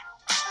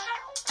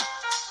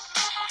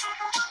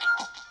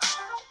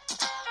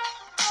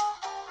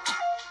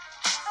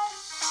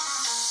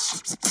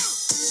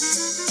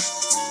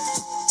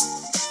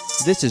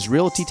This is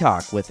Realty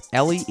Talk with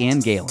Ellie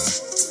and Galen.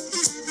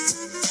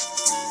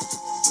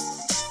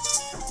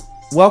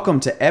 Welcome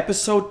to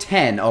episode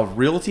 10 of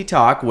Realty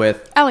Talk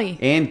with Ellie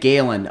and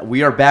Galen.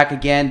 We are back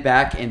again,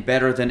 back and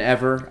better than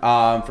ever.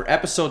 For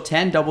episode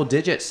 10, double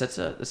digits. That's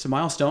a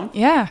milestone.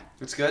 Yeah.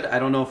 It's good. I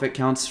don't know if it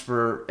counts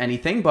for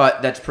anything,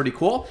 but that's pretty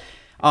cool.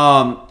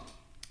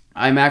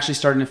 I'm actually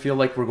starting to feel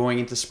like we're going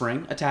into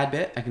spring a tad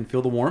bit. I can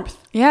feel the warmth.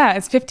 Yeah,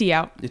 it's 50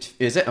 out.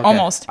 Is it? Okay.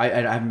 Almost. I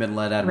haven't been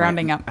let out of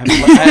Rounding up. I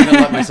haven't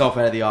let myself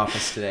out of the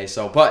office today.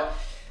 So, but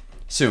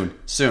soon.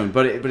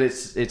 But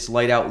it's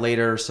light out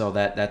later, so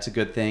that's a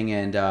good thing.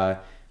 And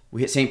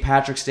we hit St.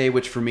 Patrick's Day,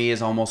 which for me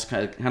is almost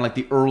kind of like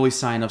the early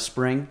sign of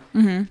spring.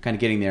 Mm-hmm. Kind of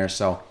getting there.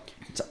 So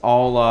it's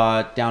all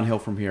downhill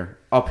from here.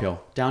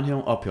 Uphill.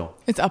 Downhill. Uphill.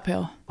 It's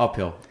uphill.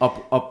 Uphill.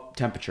 Up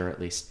temperature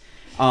at least.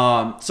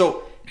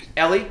 So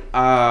Ellie,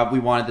 we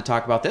wanted to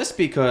talk about this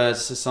because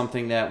this is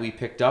something that we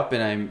picked up,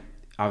 and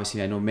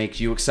I know makes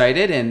you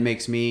excited and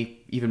makes me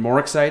even more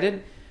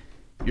excited.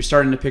 You're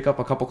starting to pick up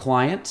a couple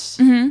clients.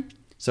 Mm-hmm.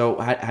 So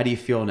how do you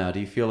feel now?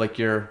 Do you feel like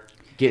you're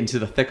getting to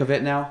the thick of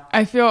it now?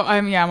 I'm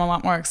a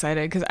lot more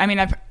excited because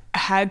I've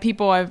had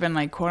people I've been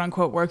like quote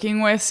unquote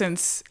working with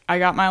since I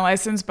got my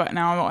license, but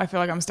now I feel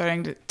like I'm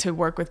starting to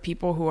work with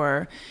people who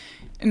are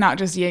not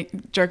just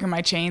jerking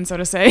my chain, so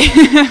to say.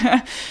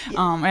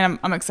 And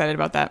I'm excited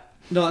about that.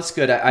 No, that's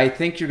good. I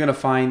think you're going to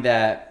find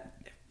that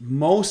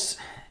most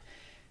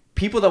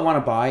people that want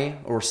to buy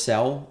or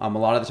sell, a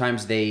lot of the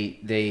times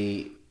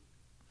they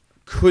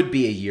could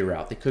be a year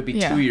out. They could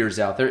be 2 years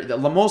out.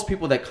 Most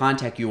people that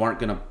contact you aren't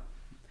going to.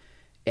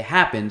 It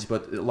happens,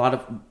 but there's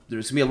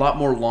going to be a lot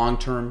more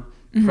long-term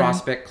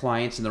prospect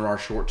clients than there are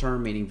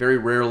short-term. Meaning, very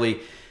rarely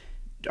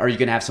are you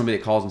going to have somebody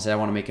that calls and says, "I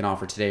want to make an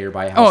offer today or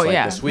buy a house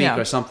this week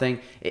or something."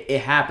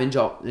 It happens.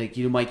 Like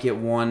you might get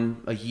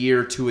one a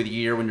year, two of the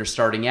year when you're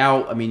starting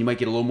out. I mean, you might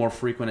get a little more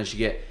frequent as you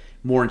get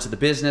more into the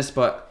business.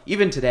 But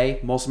even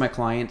today, most of my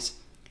clients,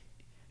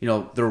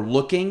 they're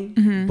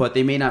looking, but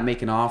they may not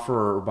make an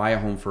offer or buy a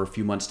home for a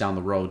few months down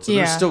the road. So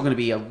there's still going to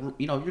be you're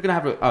going to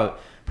have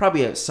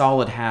probably a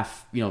solid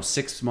half,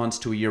 6 months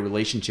to a year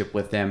relationship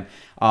with them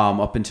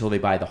up until they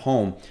buy the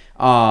home.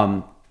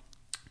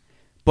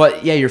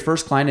 But yeah, your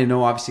first client, I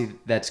know obviously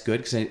that's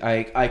good because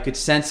I could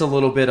sense a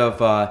little bit of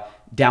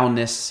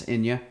downness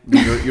in you.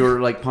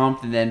 You're like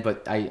pumped,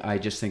 but I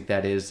just think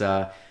that is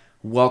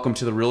welcome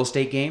to the real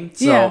estate game.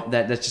 So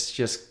that's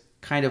just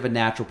kind of a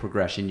natural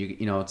progression.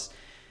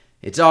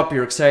 It's up,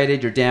 you're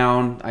excited, you're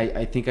down.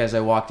 I think as I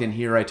walked in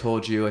here, I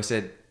told you, I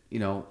said,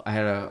 I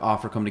had an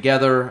offer come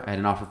together, I had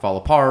an offer fall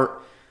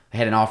apart, I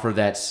had an offer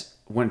that's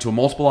went to a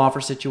multiple offer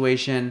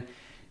situation.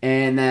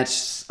 And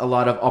that's a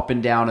lot of up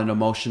and down and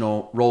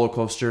emotional roller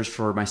coasters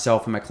for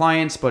myself and my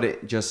clients. But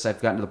I've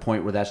gotten to the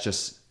point where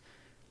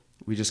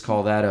we just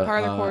call that a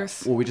part of the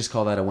course. Well, we just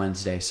call that a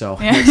Wednesday. So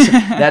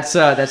that's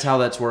how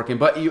that's working.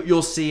 But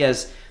you'll see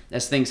as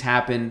things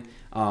happen,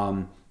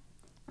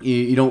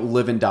 you don't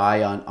live and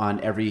die on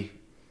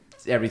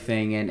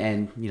everything,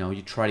 and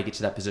you try to get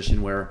to that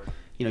position where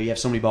you have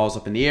so many balls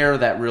up in the air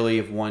that really,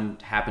 if one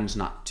happens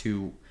not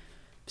to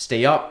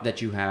stay up,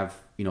 that you have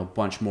a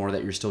bunch more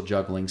that you're still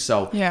juggling.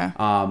 So,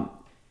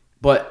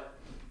 but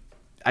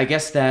I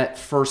guess that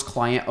first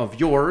client of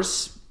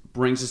yours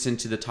brings us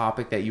into the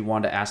topic that you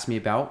wanted to ask me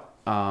about,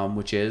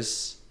 which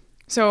is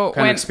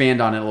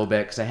expand on it a little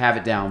bit because I have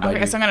it down.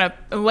 Okay, so I'm going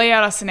to lay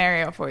out a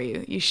scenario for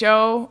you. You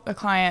show a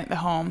client the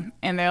home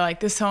and they're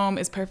like, this home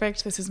is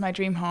perfect. This is my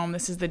dream home.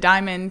 This is the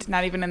diamond,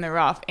 not even in the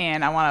rough.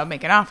 And I want to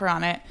make an offer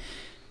on it.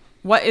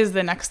 What is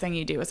the next thing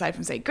you do aside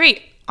from say,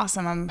 great,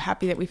 awesome, I'm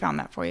happy that we found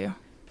that for you?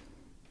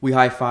 We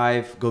high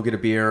five, go get a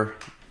beer,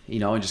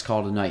 and just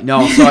call it a night.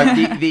 No, so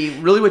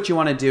really what you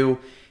want to do,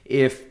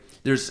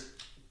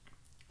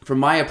 from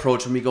my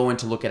approach when we go in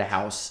to look at a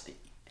house,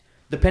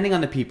 depending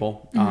on the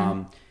people,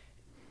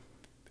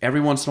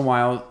 every once in a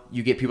while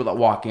you get people that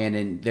walk in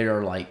and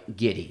they're like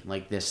giddy,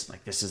 like this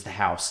is the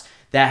house.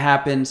 That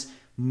happens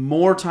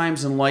more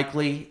times than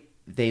likely.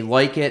 They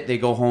like it, they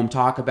go home,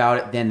 talk about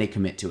it, then they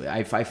commit to it.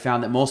 I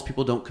found that most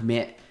people don't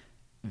commit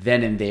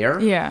then and there.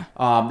 Yeah.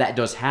 That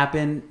does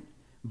happen.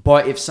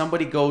 But if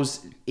somebody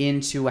goes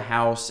into a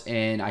house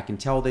and I can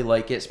tell they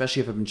like it,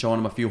 especially if I've been showing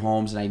them a few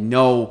homes and I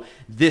know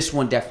this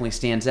one definitely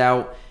stands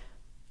out,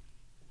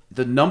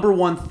 the number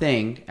one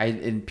thing,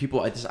 I'm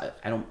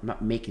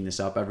not making this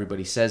up,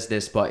 everybody says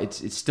this, but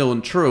it's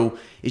still true,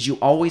 is you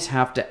always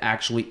have to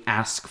actually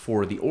ask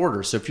for the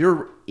order. So if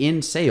you're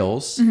in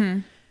sales,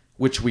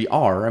 which we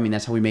are,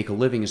 that's how we make a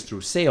living is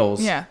through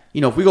sales. Yeah.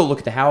 If we go look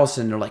at the house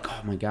and they're like,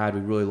 oh my God,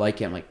 we really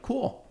like it. I'm like,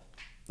 cool.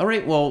 All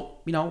right,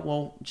 well,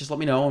 just let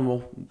me know and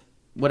we'll,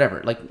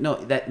 whatever.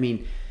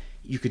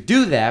 You could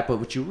do that, but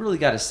what you really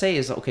got to say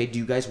is, okay, do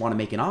you guys want to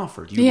make an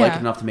offer? Do you like it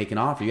enough to make an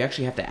offer? You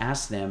actually have to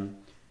ask them,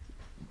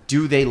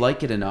 do they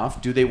like it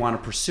enough? Do they want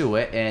to pursue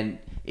it? And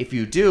if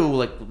you do,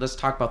 let's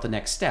talk about the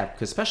next step.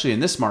 Because especially in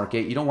this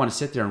market, you don't want to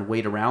sit there and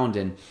wait around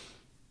and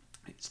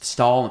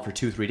stall for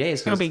 2-3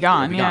 days. It'll be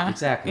gone.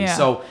 Exactly. Yeah.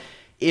 So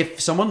if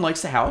someone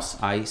likes the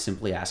house, I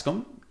simply ask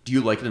them, do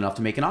you like it enough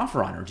to make an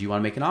offer on, or do you want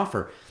to make an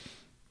offer?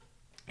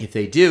 If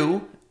they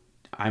do,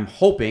 I'm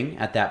hoping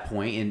at that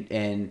point,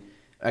 and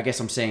I guess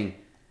I'm saying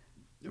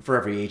for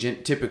every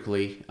agent,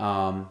 typically,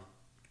 I'm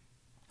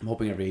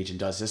hoping every agent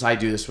does this. I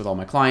do this with all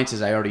my clients,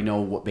 is I already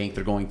know what bank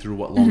they're going through,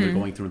 what loan they're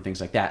going through, and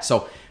things like that.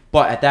 So,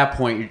 but at that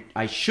point,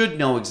 I should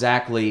know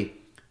exactly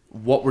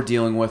what we're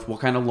dealing with, what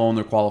kind of loan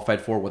they're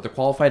qualified for, what they're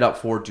qualified up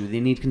for. Do they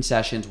need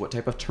concessions? What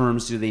type of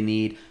terms do they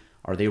need?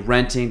 Are they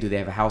renting? Do they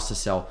have a house to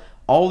sell?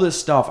 All this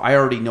stuff I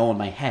already know in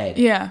my head.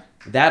 Yeah.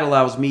 That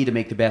allows me to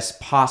make the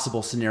best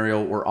possible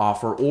scenario or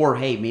offer. Or,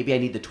 hey, maybe I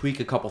need to tweak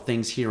a couple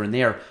things here and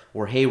there.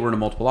 Or, hey, we're in a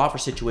multiple offer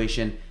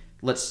situation.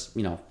 Let's,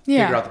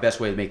 figure out the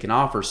best way to make an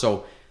offer.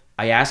 So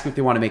I ask them if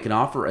they want to make an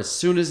offer. As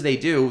soon as they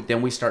do,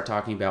 then we start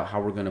talking about how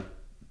we're going to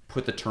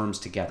put the terms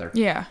together.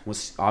 Yeah.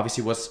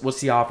 Obviously,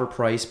 what's the offer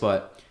price?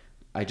 But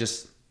I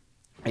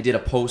did a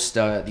post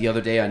the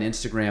other day on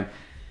Instagram.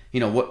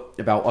 What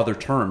about other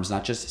terms?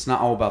 It's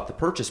not all about the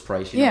purchase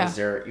price. Is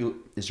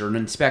there an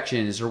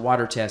inspection? Is there a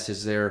water test?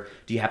 Do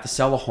you have to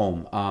sell a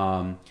home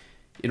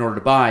in order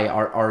to buy?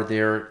 Are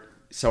there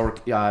seller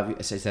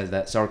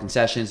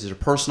concessions? Is there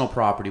personal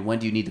property? When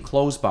do you need to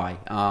close by?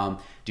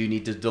 Do you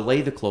need to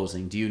delay the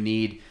closing? Do you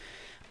need?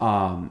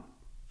 I'm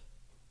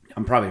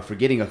probably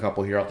forgetting a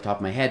couple here off the top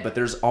of my head, but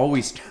there's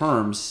always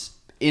terms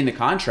in the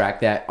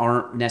contract that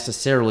aren't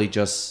necessarily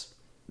just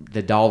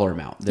the dollar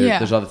amount.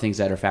 There's other things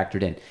that are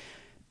factored in.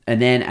 And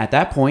then at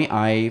that point,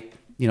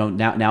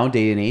 now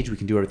day and age, we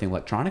can do everything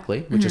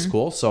electronically, which is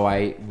cool. So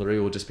I literally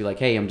will just be like,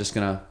 hey,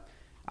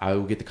 I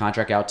will get the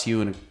contract out to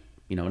you in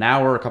an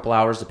hour, a couple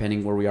hours,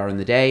 depending where we are in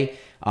the day.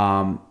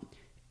 And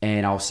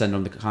I'll send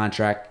them the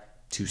contract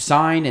to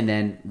sign. And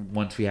then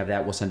once we have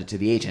that, we'll send it to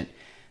the agent.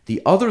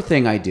 The other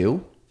thing I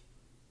do,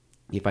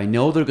 if I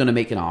know they're going to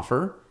make an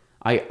offer,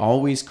 I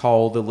always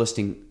call the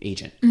listing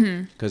agent.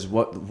 Because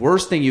the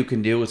worst thing you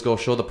can do is go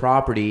show the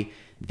property.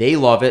 They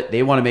love it.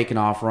 They want to make an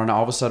offer on it.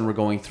 All of a sudden, we're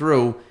going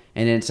through,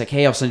 and then it's like,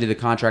 hey, I'll send you the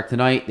contract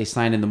tonight. They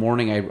sign in the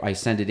morning. I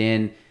send it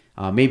in.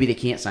 Maybe they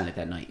can't sign it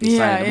that night. They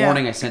sign it in the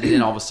morning. I send it in.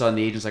 All of a sudden,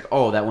 the agent's like,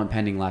 oh, that went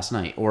pending last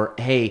night. Or,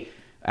 hey,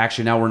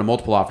 actually, now we're in a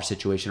multiple offer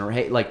situation. Or,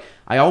 hey,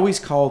 I always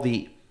call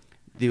the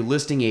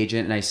listing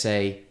agent, and I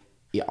say,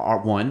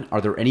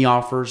 are there any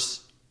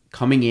offers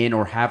coming in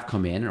or have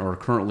come in or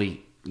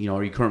currently,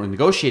 are you currently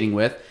negotiating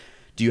with?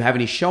 Do you have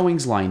any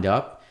showings lined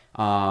up?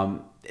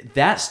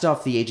 That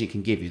stuff the agent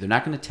can give you. They're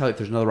not going to tell you if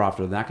there's another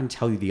offer. They're not going to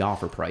tell you the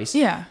offer price.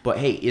 Yeah. But,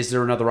 hey, is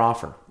there another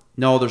offer?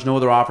 No, there's no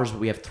other offers, but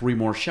we have 3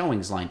 more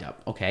showings lined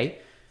up. Okay.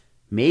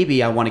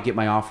 Maybe I want to get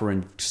my offer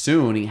in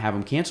soon and have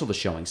them cancel the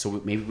showing.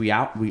 So maybe we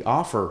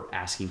offer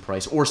asking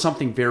price or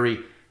something very,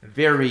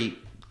 very,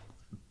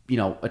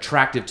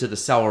 attractive to the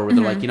seller where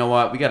they're like, you know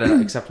what, we got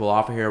an acceptable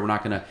offer here. We're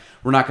not going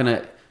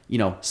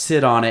to,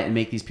 sit on it and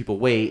make these people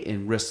wait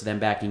and risk them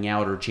backing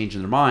out or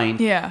changing their mind.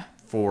 Yeah.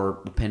 For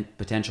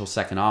potential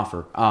second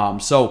offer.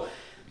 So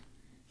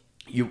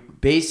you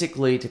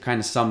basically, to kind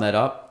of sum that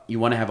up, you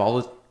want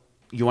to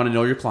you want to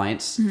know your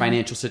client's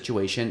financial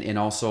situation and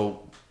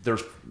also their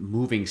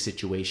moving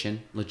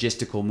situation,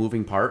 logistical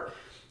moving part.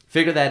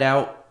 Figure that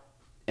out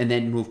and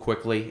then move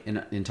quickly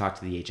and talk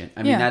to the agent.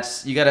 I mean,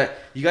 that's you gotta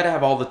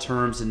have all the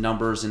terms and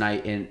numbers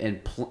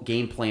and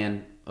game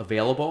plan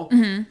available.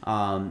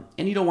 And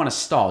you don't want to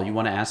stall. You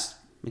want to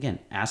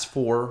ask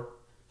for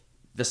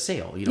the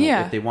sale.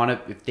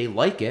 If they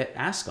like it,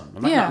 ask them.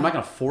 I'm not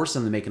going to force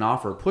them to make an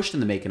offer or push them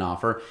to make an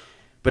offer.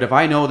 But if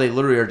I know they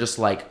literally are just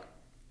like,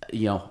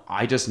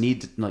 I just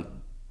need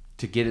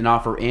to get an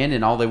offer in,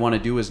 and all they want to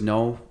do is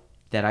know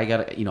that I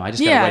got to, I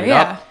just got to write it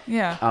up.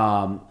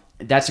 Yeah.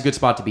 That's a good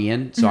spot to be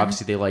in. So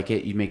obviously they like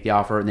it. You make the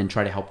offer and then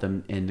try to help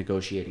them in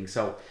negotiating.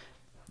 So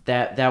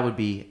that would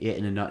be it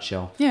in a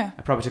nutshell. Yeah.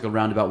 I probably took a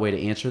roundabout way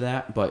to answer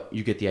that, but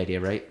you get the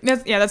idea, right?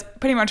 That's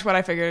pretty much what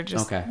I figured.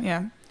 Okay.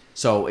 Yeah.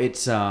 So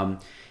it's now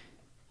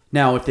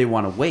if they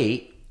want to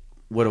wait,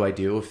 what do I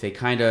do? If they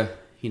kind of,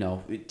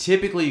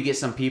 typically you get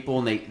some people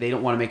and they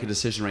don't want to make a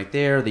decision right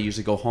there. They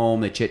usually go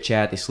home, they chit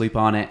chat, they sleep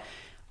on it.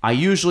 I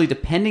usually,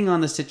 depending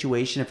on the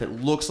situation, if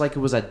it looks like it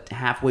was a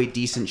halfway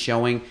decent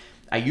showing,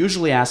 I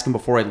usually ask them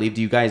before I leave,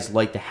 do you guys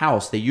like the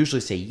house? They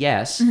usually say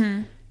yes.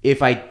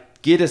 If I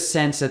get a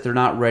sense that they're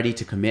not ready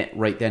to commit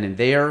right then and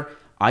there,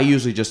 I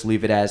usually just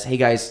leave it as, hey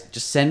guys,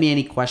 just send me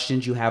any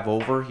questions you have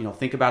over.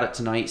 Think about it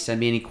tonight. Send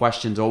me any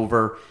questions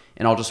over,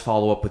 and I'll just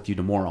follow up with you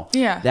tomorrow.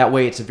 Yeah. That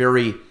way, it's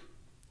a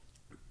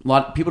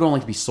lot of people don't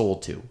like to be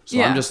sold to.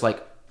 So I'm just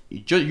like,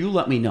 you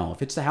let me know.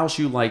 If it's the house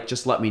you like,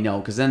 just let me know,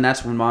 because then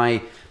that's when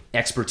my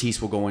expertise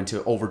will go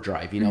into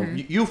overdrive.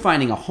 You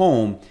finding a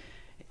home,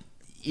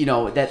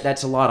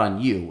 that's a lot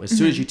on you. As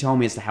soon as you tell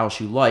me it's the house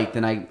you like,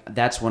 then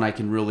that's when I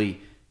can really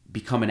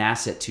become an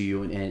asset to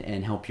you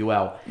and help you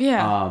out.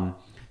 Yeah.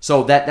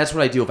 So that's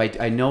what I do. If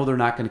I know they're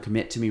not going to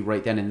commit to me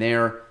right then and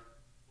there,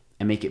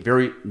 and make it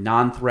very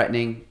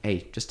non-threatening.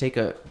 Hey, just take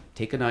a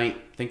night,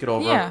 think it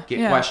over,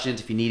 get questions.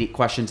 If you need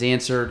questions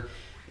answered,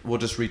 we'll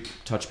just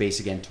touch base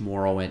again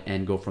tomorrow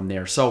and go from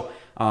there. So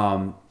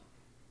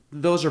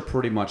those are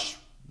pretty much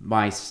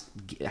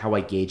how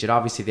I gauge it.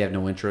 Obviously, if they have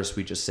no interest,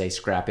 we just say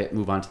scrap it,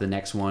 move on to the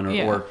next one,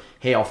 or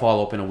hey, I'll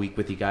follow up in a week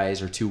with you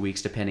guys or 2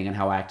 weeks, depending on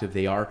how active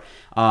they are.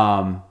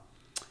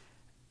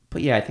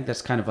 But yeah, I think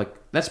that's kind of like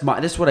that's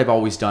what I've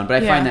always done.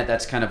 But I find that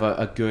that's kind of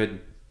a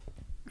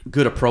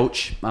good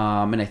approach,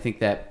 and I think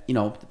that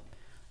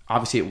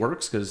obviously it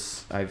works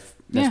because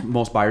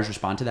most buyers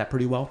respond to that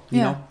pretty well.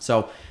 You know,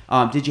 so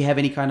did you have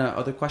any kind of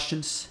other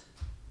questions?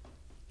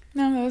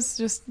 No, that was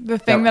just the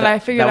thing that I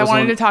figured I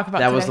wanted to talk about.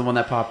 That was the one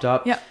that popped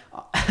up. Yep.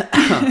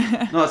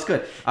 No, that's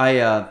good.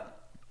 I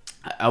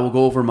will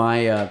go over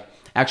my.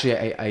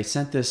 Actually, I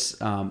sent this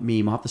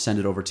meme. I'll have to send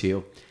it over to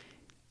you.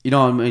 You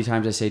know how many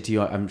times I say to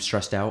you, I'm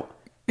stressed out?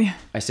 Yeah.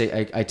 I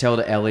tell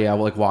to Ellie, I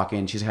will like walk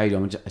in. She's like, how you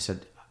doing? I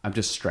said, I'm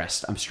just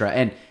stressed. I'm stressed.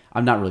 And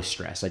I'm not really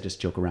stressed. I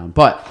just joke around.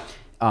 But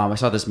I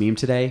saw this meme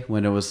today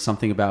when it was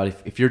something about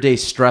if your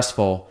day's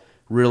stressful,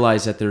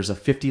 realize that there's a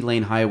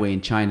 50-lane highway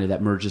in China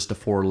that merges to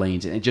 4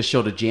 lanes. And it just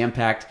showed a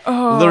jam-packed,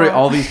 literally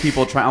all these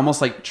people trying,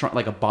 almost like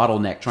a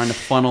bottleneck, trying to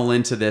funnel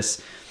into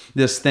this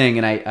thing.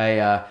 And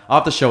I'll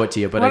have to show it to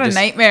you. But what a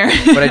nightmare.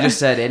 But I just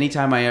said,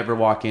 anytime I ever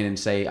walk in and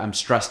say I'm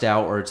stressed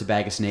out or it's a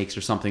bag of snakes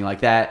or something like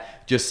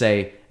that, just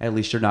say, at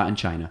least you're not in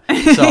China.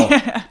 So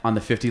on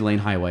the 50-lane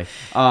highway.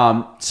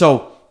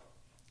 So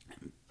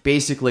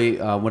basically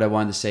what I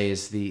wanted to say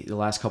is the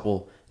last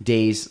couple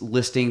days,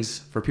 listings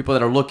for people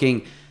that are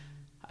looking,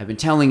 I've been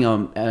telling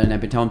them, and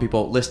I've been telling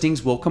people,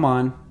 listings will come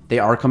on. They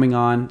are coming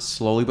on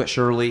slowly but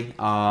surely.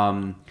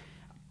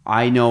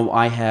 I know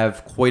I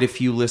have quite a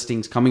few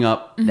listings coming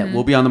up that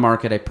will be on the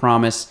market. I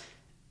promise.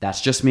 That's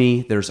just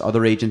me. There's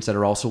other agents that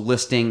are also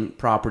listing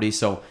properties.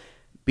 So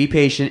be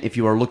patient. If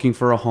you are looking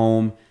for a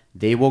home,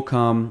 they will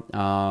come.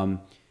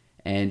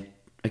 And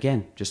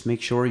again, just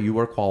make sure you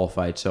are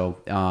qualified. So,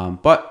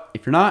 but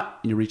if you're not,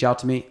 and you reach out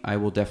to me, I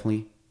will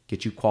definitely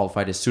get you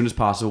qualified as soon as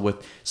possible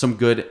with some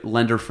good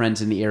lender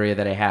friends in the area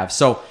that I have.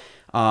 So,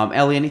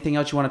 Ellie, anything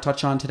else you want to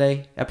touch on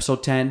today?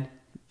 Episode 10,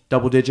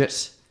 double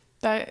digits.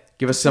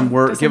 Give us some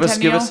word. Give us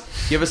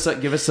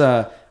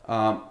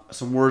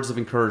some words of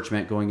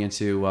encouragement going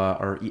into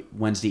our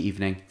Wednesday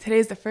evening.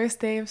 Today's the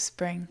first day of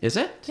spring. Is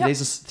it? Yep.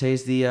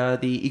 Today's the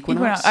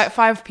equinox at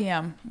 5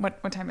 p.m.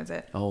 What time is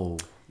it? Oh,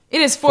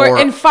 it is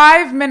in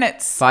 5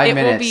 minutes. 5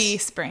 minutes. It will be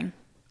spring.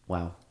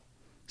 Wow.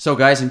 So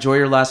guys, enjoy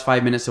your last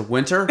 5 minutes of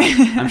winter.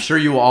 I'm sure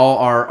you all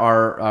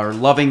are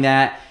loving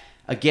that.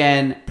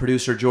 Again,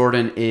 producer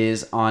Jordan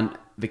is on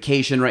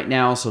vacation right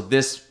now, so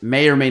this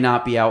may or may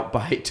not be out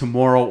by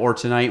tomorrow or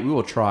tonight. We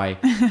will try.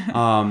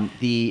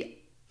 The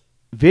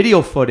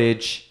video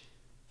footage,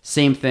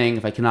 same thing.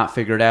 If I cannot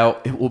figure it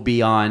out, it will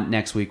be on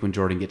next week when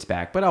Jordan gets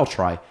back, but I'll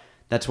try.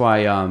 That's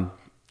why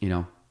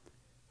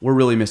we're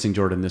really missing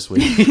Jordan this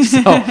week.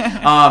 So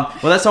well,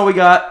 that's all we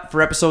got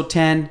for episode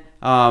 10.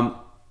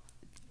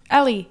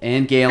 Ellie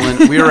and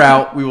Galen, we are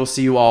out. We will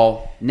see you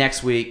all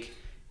next week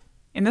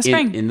in the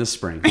spring. In the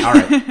spring. All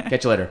right.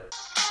 Catch you later.